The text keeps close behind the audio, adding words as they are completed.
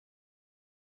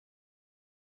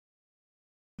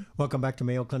Welcome back to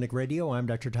Mayo Clinic Radio. I'm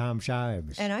Dr. Tom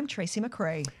Shives. And I'm Tracy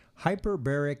McCray.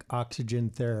 Hyperbaric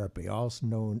oxygen therapy, also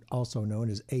known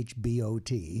as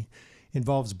HBOT,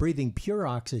 involves breathing pure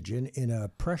oxygen in a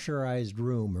pressurized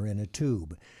room or in a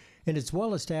tube. And it's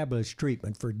well-established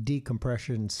treatment for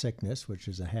decompression sickness, which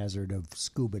is a hazard of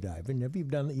scuba diving. Have you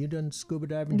done scuba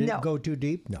diving? Did it go too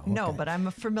deep? No. No, okay. But I'm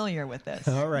familiar with this.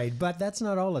 All right, but that's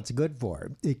not all it's good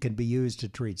for. It can be used to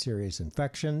treat serious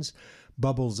infections,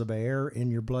 bubbles of air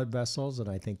in your blood vessels, and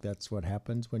I think that's what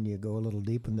happens when you go a little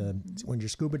deep when you're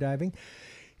scuba diving.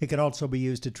 It can also be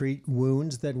used to treat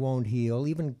wounds that won't heal,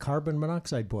 even carbon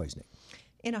monoxide poisoning.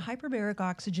 In a hyperbaric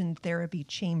oxygen therapy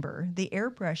chamber, the air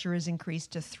pressure is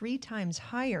increased to 3 times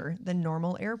higher than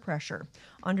normal air pressure.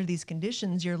 Under these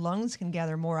conditions, your lungs can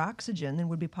gather more oxygen than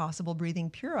would be possible breathing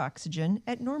pure oxygen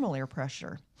at normal air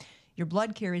pressure. Your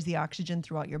blood carries the oxygen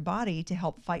throughout your body to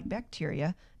help fight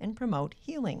bacteria and promote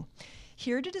healing.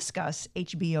 Here to discuss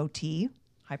HBOT,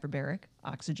 hyperbaric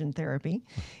oxygen therapy,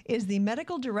 is the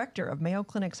medical director of Mayo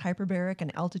Clinic's Hyperbaric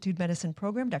and Altitude Medicine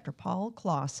program, Dr.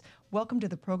 Claus. Welcome to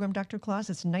the program, Dr.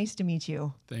 Claus. It's nice to meet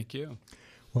you. Thank you.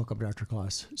 Welcome, Dr.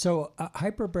 Claus. So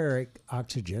hyperbaric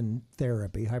oxygen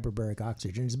therapy, hyperbaric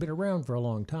oxygen, has been around for a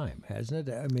long time, hasn't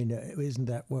it? I mean, isn't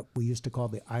that what we used to call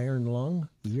the iron lung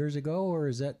years ago, or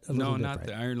is that a little different? No, not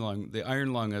the iron lung. The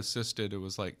iron lung assisted, it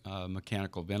was like a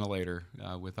mechanical ventilator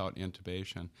without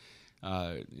intubation.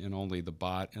 And only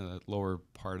the lower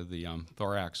part of the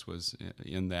thorax was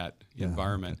in that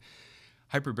environment.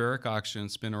 Hyperbaric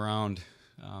oxygen's been around,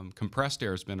 compressed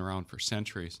air has been around for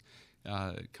centuries.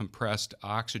 Compressed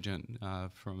oxygen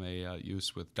from a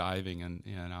use with diving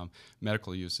and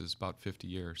medical use is about 50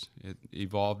 years. It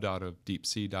evolved out of deep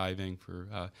sea diving for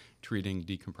treating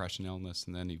decompression illness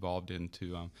and then evolved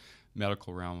into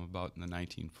medical realm about in the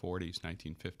 1940s,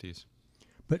 1950s.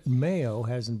 But Mayo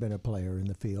hasn't been a player in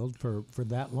the field for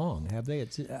that long, have they?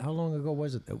 How long ago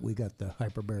was it that we got the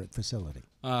hyperbaric facility?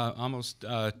 Almost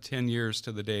 10 years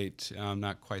to the date,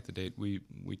 not quite the date. We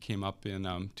came up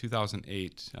in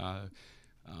 2008,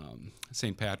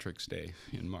 St. Patrick's Day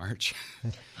in March.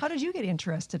 How did you get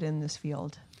interested in this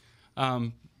field?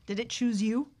 Did it choose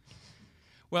you?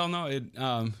 Well, no.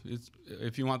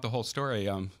 If you want the whole story,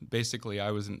 basically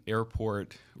I was an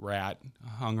airport rat,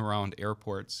 hung around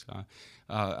airports.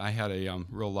 I had a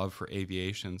real love for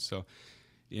aviation, so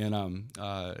in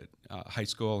high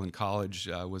school and college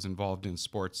was involved in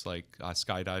sports like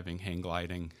skydiving, hang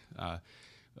gliding.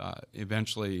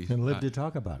 Eventually, and lived to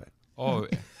talk about it. Oh.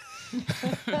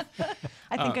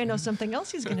 I think I know something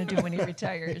else he's going to do when he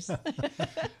retires.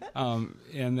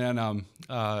 And then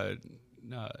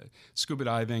scuba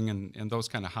diving and those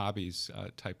kind of hobbies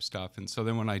type stuff. And so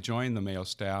then when I joined the Mayo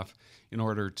staff, in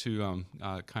order to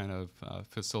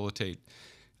facilitate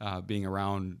being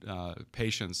around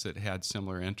patients that had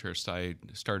similar interests, I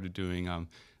started doing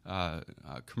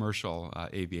commercial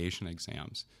aviation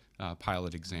exams,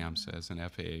 pilot exams as an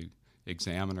FAA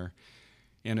examiner.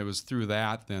 And it was through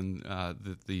that then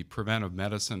that the preventive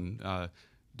medicine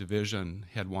division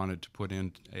had wanted to put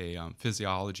in a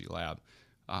physiology lab,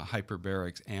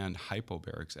 hyperbarics and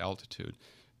hypobarics altitude,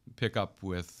 pick up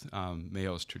with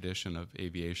Mayo's tradition of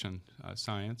aviation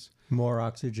science. More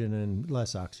oxygen and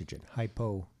less oxygen,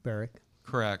 hypobaric?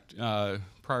 Correct.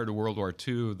 Prior to World War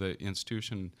II, the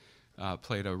institution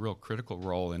played a real critical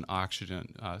role in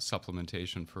oxygen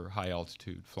supplementation for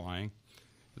high-altitude flying,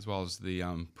 as well as the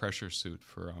pressure suit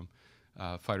for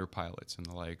fighter pilots and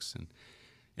the likes. And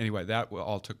anyway, that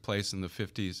all took place in the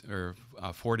 50s or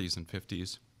 40s and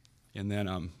 50s. And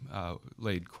then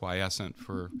laid quiescent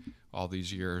for all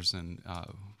these years, and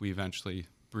we eventually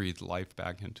breathed life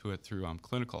back into it through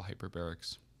clinical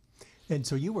hyperbarics. And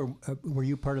so you were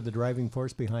you part of the driving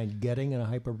force behind getting a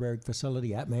hyperbaric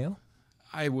facility at Mayo?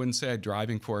 I wouldn't say a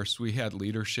driving force. We had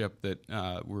leadership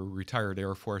that were retired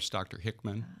Air Force, Dr.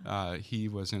 Hickman. He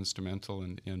was instrumental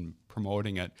in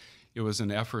promoting it. It was an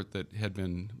effort that had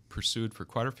been pursued for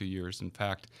quite a few years. In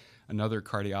fact, another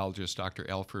cardiologist, Dr.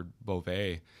 Alfred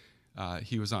Beauvais,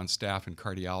 he was on staff in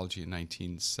cardiology in the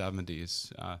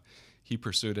 1970s. He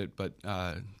pursued it, but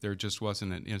there just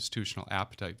wasn't an institutional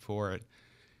appetite for it.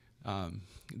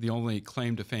 The only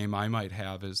claim to fame I might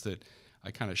have is that I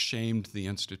kind of shamed the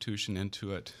institution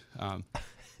into it.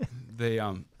 They,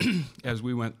 as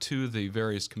we went to the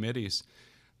various committees,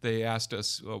 they asked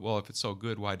us, well, if it's so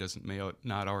good, why doesn't Mayo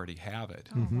not already have it?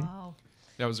 Oh, wow.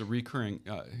 That was a recurring,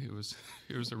 it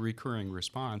was a recurring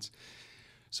response.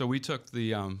 So we took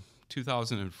the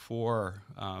 2004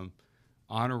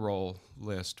 honor roll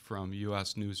list from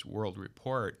U.S. News World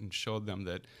Report and showed them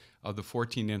that of the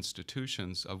 14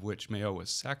 institutions, of which Mayo was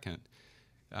second,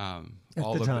 at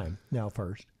the time, now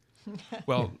first.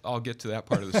 Well, I'll get to that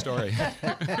part of the story.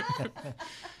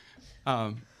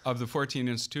 Of the 14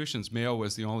 institutions, Mayo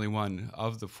was the only one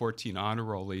of the 14 honor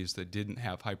rollees that didn't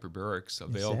have hyperbarics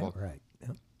available. Is that right?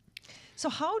 Yep. So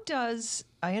how does,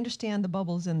 I understand the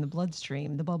bubbles in the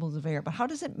bloodstream, the bubbles of air, but how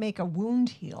does it make a wound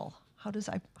heal? How does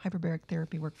hyperbaric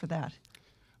therapy work for that?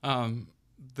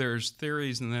 There's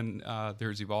theories, and then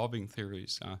there's evolving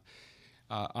theories.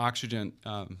 Oxygen,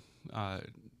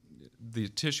 the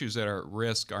tissues that are at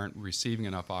risk aren't receiving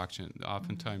enough oxygen.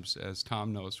 Oftentimes, as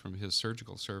Tom knows from his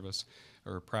surgical service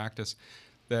or practice,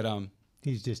 that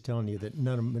He's just telling you that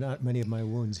not many of my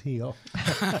wounds heal.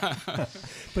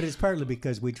 But it's partly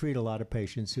because we treat a lot of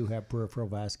patients who have peripheral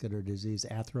vascular disease,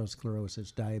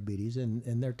 atherosclerosis, diabetes, and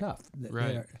they're tough.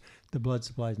 Right. The blood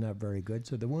supply is not very good,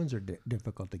 so the wounds are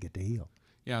difficult to get to heal.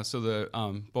 Yeah, so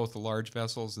the both the large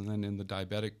vessels and then in the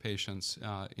diabetic patients,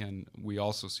 and we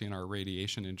also see in our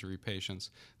radiation injury patients,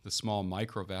 the small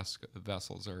micro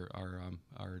vessels are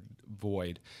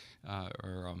void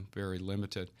or very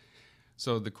limited.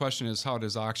 So the question is, how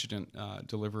does oxygen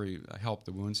delivery help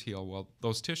the wounds heal? Well,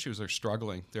 those tissues are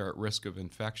struggling. They're at risk of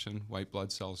infection. White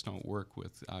blood cells don't work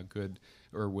with good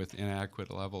or with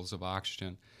inadequate levels of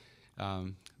oxygen.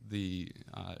 The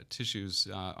tissues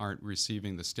aren't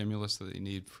receiving the stimulus that they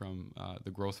need from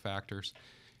the growth factors.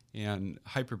 And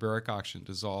hyperbaric oxygen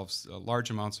dissolves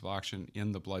large amounts of oxygen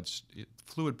in the blood,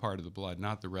 fluid part of the blood,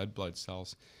 not the red blood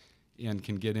cells, and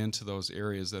can get into those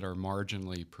areas that are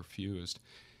marginally perfused.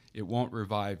 It won't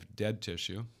revive dead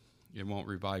tissue. It won't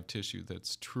revive tissue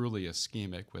that's truly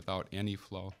ischemic without any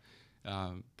flow.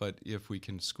 But if we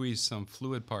can squeeze some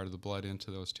fluid part of the blood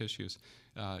into those tissues,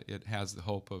 it has the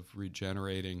hope of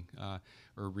regenerating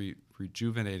or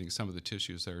rejuvenating some of the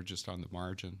tissues that are just on the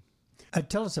margin.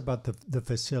 Tell us about the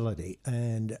facility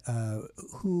and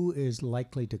who is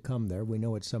likely to come there. We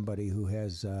know it's somebody who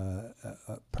has a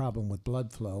problem with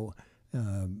blood flow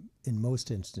in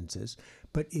most instances.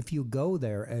 But if you go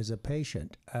there as a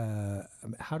patient,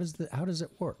 how does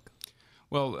it work?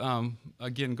 Well,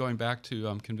 again, going back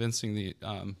to convincing the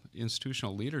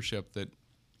institutional leadership that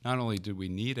not only did we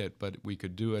need it, but we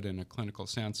could do it in a clinical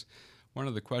sense. One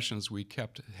of the questions we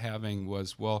kept having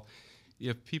was, well,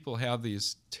 if people have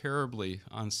these terribly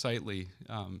unsightly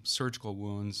surgical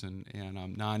wounds and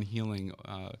non-healing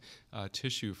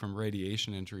tissue from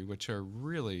radiation injury, which are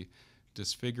really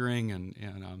disfiguring,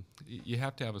 and you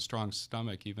have to have a strong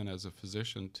stomach, even as a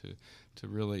physician, to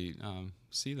really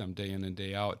see them day in and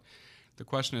day out. The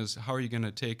question is, how are you going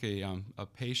to take a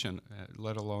patient,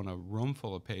 let alone a room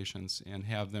full of patients, and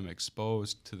have them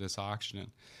exposed to this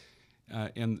oxygen?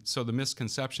 And so the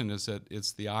misconception is that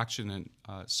it's the oxygen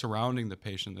surrounding the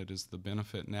patient that is the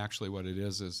benefit, and actually what it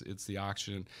is it's the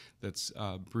oxygen that's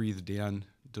breathed in,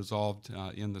 dissolved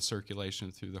in the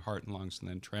circulation through the heart and lungs, and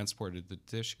then transported to the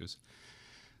tissues.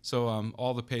 So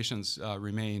all the patients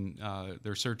remain,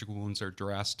 their surgical wounds are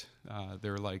dressed.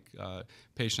 They're like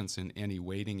patients in any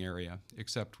waiting area,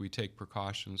 except we take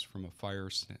precautions from a fire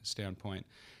standpoint.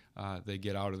 They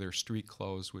get out of their street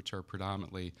clothes, which are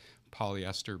predominantly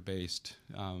polyester-based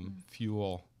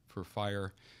fuel for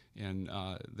fire, and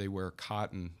they wear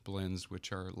cotton blends,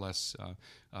 which are less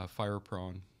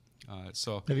fire-prone.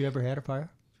 So, have you ever had a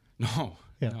fire? No.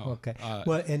 Yeah. No. Okay.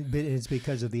 Well, and it's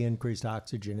because of the increased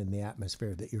oxygen in the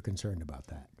atmosphere that you're concerned about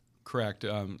that. Correct.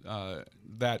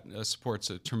 That supports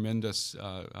a tremendous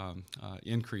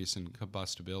increase in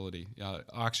combustibility.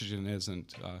 Oxygen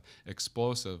isn't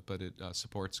explosive, but it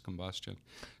supports combustion.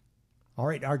 All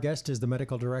right, our guest is the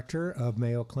medical director of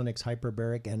Mayo Clinic's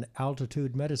Hyperbaric and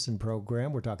Altitude Medicine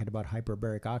program. We're talking about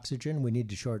hyperbaric oxygen. We need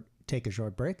to take a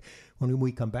short break. When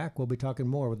we come back, we'll be talking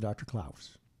more with Dr.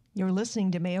 Claus. You're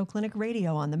listening to Mayo Clinic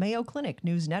Radio on the Mayo Clinic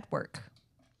News Network.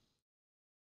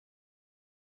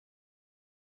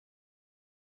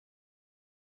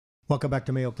 Welcome back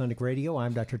to Mayo Clinic Radio.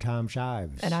 I'm Dr. Tom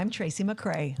Shives. And I'm Tracy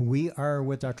McCray. We are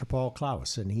with Dr. Paul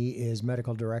Claus, and he is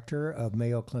medical director of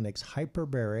Mayo Clinic's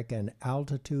Hyperbaric and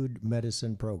Altitude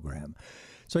Medicine program.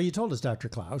 So you told us, Dr.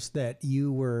 Claus, that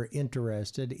you were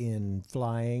interested in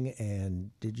flying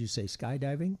and, did you say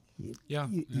skydiving? Yeah.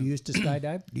 You used to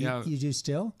skydive? Yeah. You do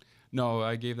still? No,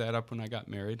 I gave that up when I got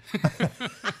married.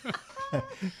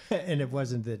 And it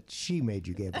wasn't that she made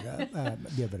you give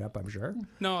it up, I'm sure.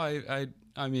 No,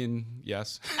 I mean,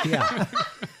 yes. Yeah.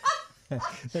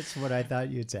 That's what I thought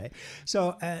you'd say.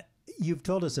 So you've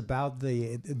told us about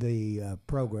the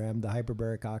program, the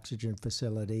Hyperbaric Oxygen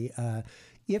Facility.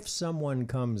 If someone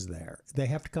comes there, they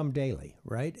have to come daily,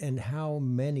 right? And how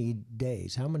many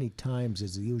days, how many times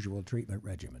is the usual treatment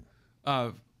regimen?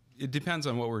 It depends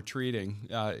on what we're treating.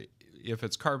 if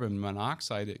it's carbon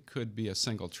monoxide, it could be a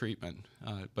single treatment,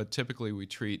 but typically we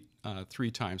treat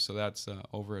 3 times, so that's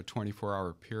over a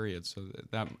 24-hour period. So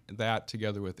that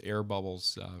together with air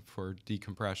bubbles for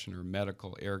decompression or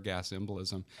medical air gas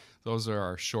embolism, those are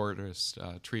our shortest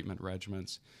treatment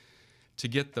regimens. To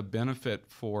get the benefit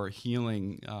for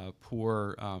healing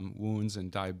poor wounds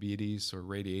and diabetes or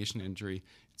radiation injury,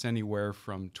 it's anywhere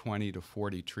from 20 to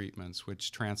 40 treatments,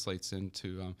 which translates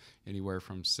into anywhere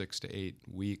from 6 to 8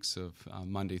 weeks of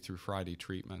Monday through Friday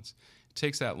treatments. It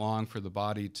takes that long for the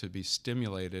body to be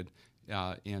stimulated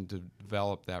and to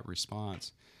develop that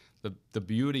response. The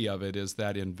beauty of it is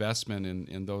that investment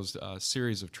in those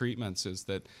series of treatments is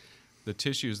that the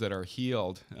tissues that are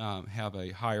healed have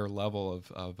a higher level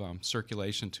of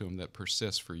circulation to them that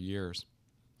persists for years.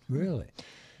 Really?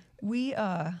 We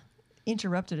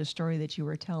interrupted a story that you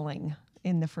were telling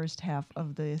in the first half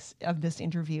of this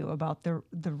interview about the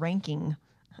ranking.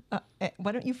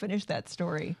 Why don't you finish that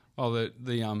story? Well,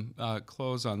 the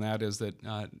close on that is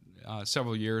that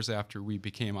several years after we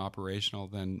became operational,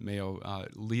 then Mayo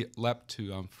leapt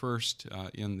to first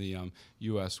in the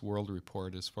U.S. World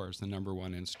Report as far as the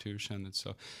 #1 institution, and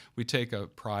so we take a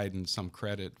pride and some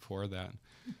credit for that.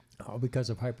 Oh, because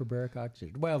of hyperbaric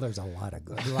oxygen. Well, there's a lot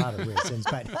of reasons.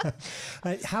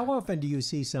 But how often do you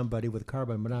see somebody with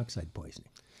carbon monoxide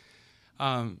poisoning?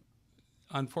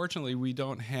 Unfortunately, we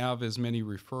don't have as many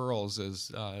referrals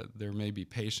as there may be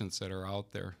patients that are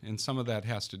out there, and some of that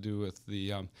has to do with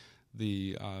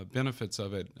the benefits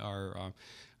of it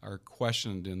are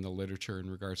questioned in the literature in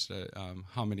regards to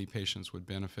how many patients would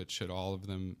benefit. Should all of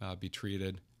them be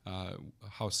treated?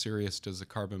 How serious does the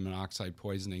carbon monoxide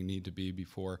poisoning need to be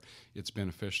before it's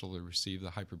beneficial to receive the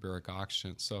hyperbaric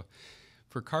oxygen? So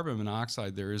for carbon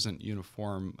monoxide, there isn't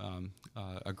uniform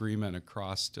agreement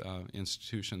across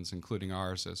institutions, including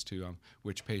ours, as to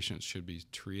which patients should be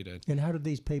treated. And how do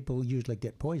these people usually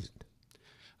get poisoned?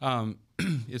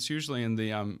 It's usually in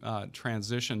the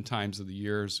transition times of the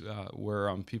years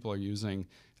where people are using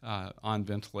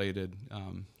unventilated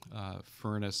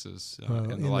furnaces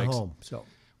and in the likes. The home, so.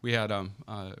 We had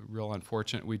real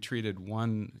unfortunate. We treated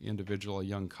one individual, a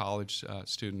young college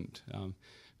student,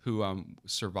 who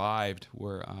survived,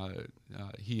 where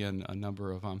he and a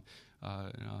number of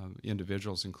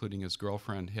individuals, including his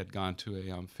girlfriend, had gone to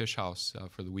a fish house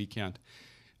for the weekend,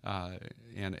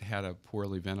 and it had a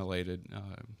poorly ventilated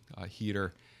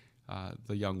heater.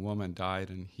 The young woman died,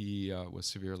 and he was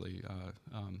severely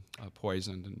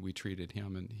poisoned, and we treated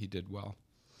him, and he did well.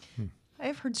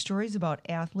 I've heard stories about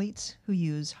athletes who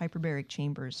use hyperbaric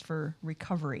chambers for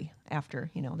recovery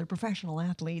after, they're professional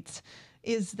athletes.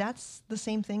 Is that the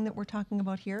same thing that we're talking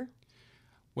about here?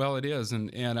 Well, it is,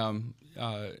 and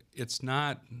it's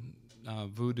not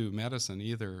voodoo medicine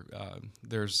either.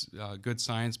 There's good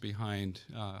science behind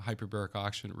hyperbaric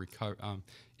oxygen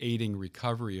aiding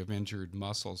recovery of injured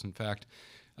muscles. In fact,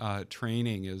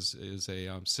 training is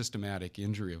a systematic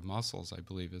injury of muscles, I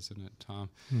believe, isn't it, Tom?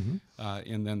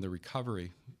 Mm-hmm. And then the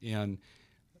recovery. And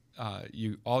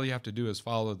all you have to do is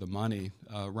follow the money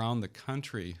around the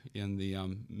country in the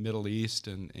Middle East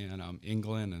and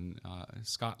England and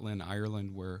Scotland,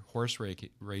 Ireland, where horse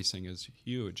racing is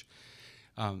huge.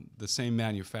 The same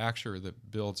manufacturer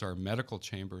that builds our medical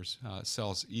chambers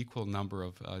sells equal number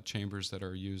of chambers that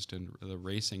are used in the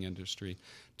racing industry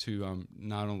to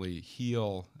not only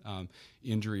heal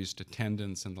injuries to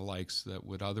tendons and the likes that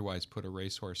would otherwise put a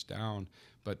racehorse down,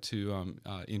 but to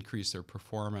increase their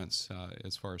performance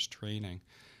as far as training.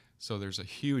 So there's a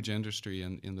huge industry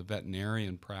in the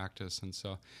veterinarian practice, and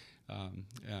so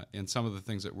and some of the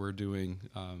things that we're doing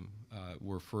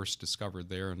were first discovered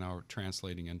there and now are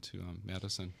translating into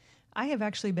medicine. I have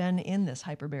actually been in this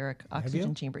hyperbaric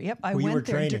oxygen chamber. Yep, I went you were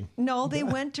there. Training. No, they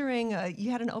went during.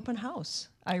 You had an open house,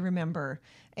 I remember,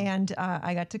 and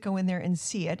I got to go in there and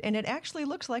see it. And it actually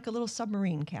looks like a little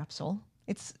submarine capsule.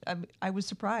 I was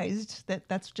surprised that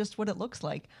that's just what it looks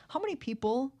like. How many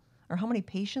people or how many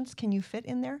patients can you fit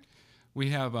in there? We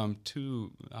have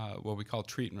two what we call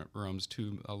treatment rooms,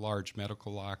 two large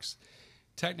medical locks.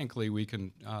 Technically, we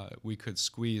could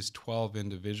squeeze 12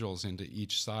 individuals into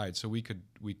each side, so we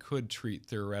could treat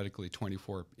theoretically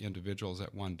 24 individuals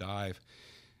at one dive.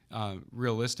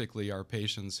 Realistically, our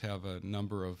patients have a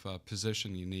number of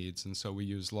positioning needs, and so we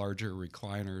use larger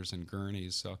recliners and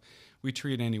gurneys. So we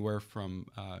treat anywhere from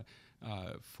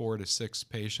 4 to 6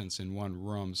 patients in one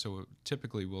room. So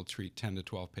typically, we'll treat 10 to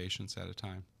 12 patients at a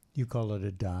time. You call it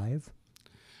a dive?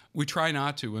 We try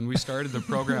not to. When we started the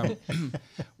program,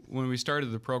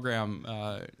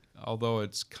 although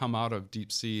it's come out of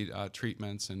deep sea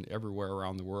treatments and everywhere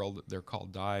around the world, they're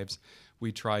called dives.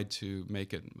 we tried to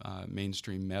make it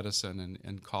mainstream medicine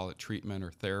and call it treatment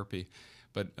or therapy.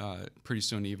 But pretty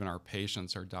soon even our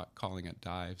patients are calling it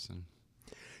dives. And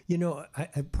you know,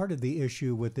 part of the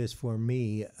issue with this for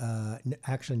me,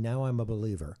 actually now I'm a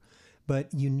believer,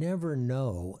 but you never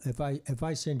know. If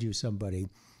I send you somebody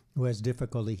who has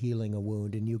difficulty healing a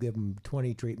wound and you give them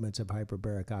 20 treatments of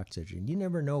hyperbaric oxygen, you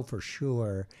never know for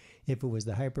sure if it was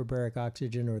the hyperbaric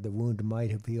oxygen or the wound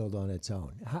might have healed on its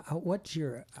own.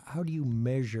 How do you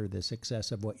measure the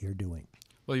success of what you're doing?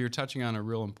 Well, you're touching on a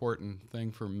real important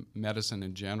thing for medicine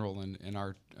in general and in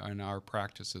our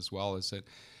practice as well, is that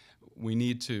we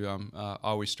need to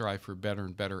always strive for better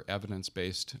and better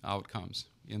evidence-based outcomes.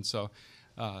 And so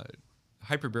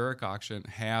hyperbaric oxygen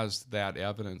has that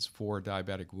evidence for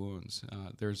diabetic wounds.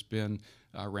 There's been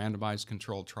randomized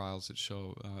controlled trials that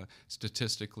show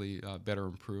statistically better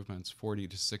improvements, 40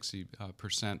 to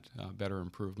 60% better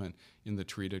improvement in the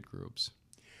treated groups.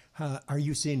 Are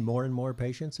you seeing more and more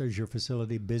patients? Is your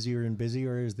facility busier and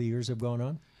busier as the years have gone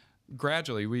on?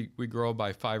 Gradually, we grow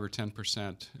by 5 or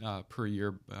 10% per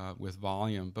year with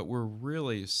volume, but we're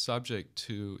really subject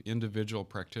to individual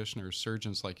practitioners,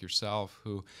 surgeons like yourself,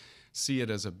 who see it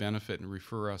as a benefit and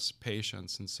refer us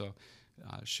patients. And so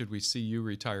should we see you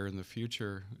retire in the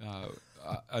future,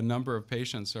 a number of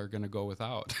patients are going to go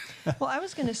without. Well, I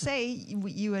was going to say,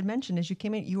 you had mentioned as you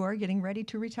came in, you are getting ready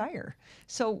to retire.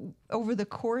 So over the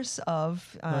course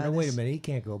of... no, wait a minute. He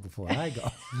can't go before I go.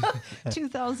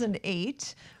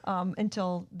 2008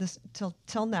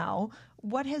 till now,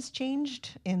 what has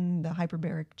changed in the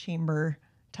hyperbaric chamber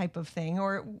type of thing?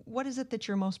 Or what is it that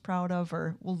you're most proud of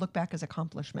or will look back as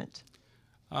accomplishment?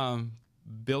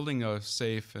 Building a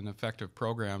safe and effective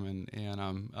program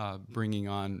and bringing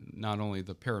on not only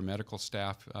the paramedical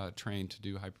staff trained to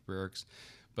do hyperbarics,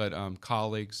 but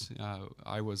colleagues.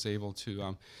 I was able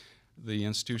to, the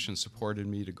institution supported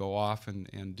me to go off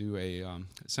and do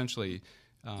essentially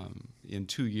in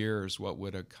 2 years what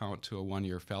would account to a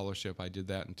 1-year fellowship. I did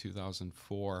that in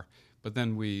 2004. But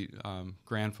then we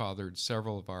grandfathered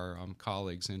several of our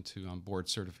colleagues into board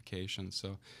certification.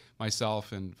 So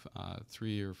myself and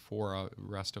 3 or 4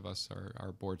 rest of us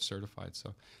are board certified.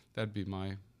 So that'd be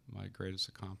my greatest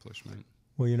accomplishment.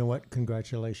 Well, you know what?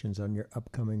 Congratulations on your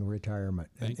upcoming retirement.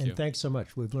 Thank you. And thanks so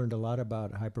much. We've learned a lot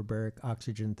about hyperbaric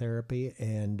oxygen therapy,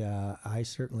 and I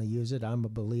certainly use it. I'm a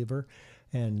believer.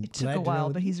 And it took a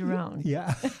while, but he's around.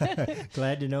 Yeah.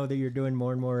 Glad to know that you're doing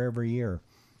more and more every year.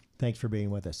 Thanks for being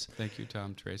with us. Thank you,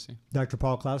 Tom, Tracy. Dr.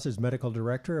 Paul Claus is Medical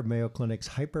Director of Mayo Clinic's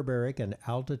Hyperbaric and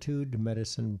Altitude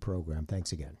Medicine Program.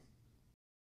 Thanks again.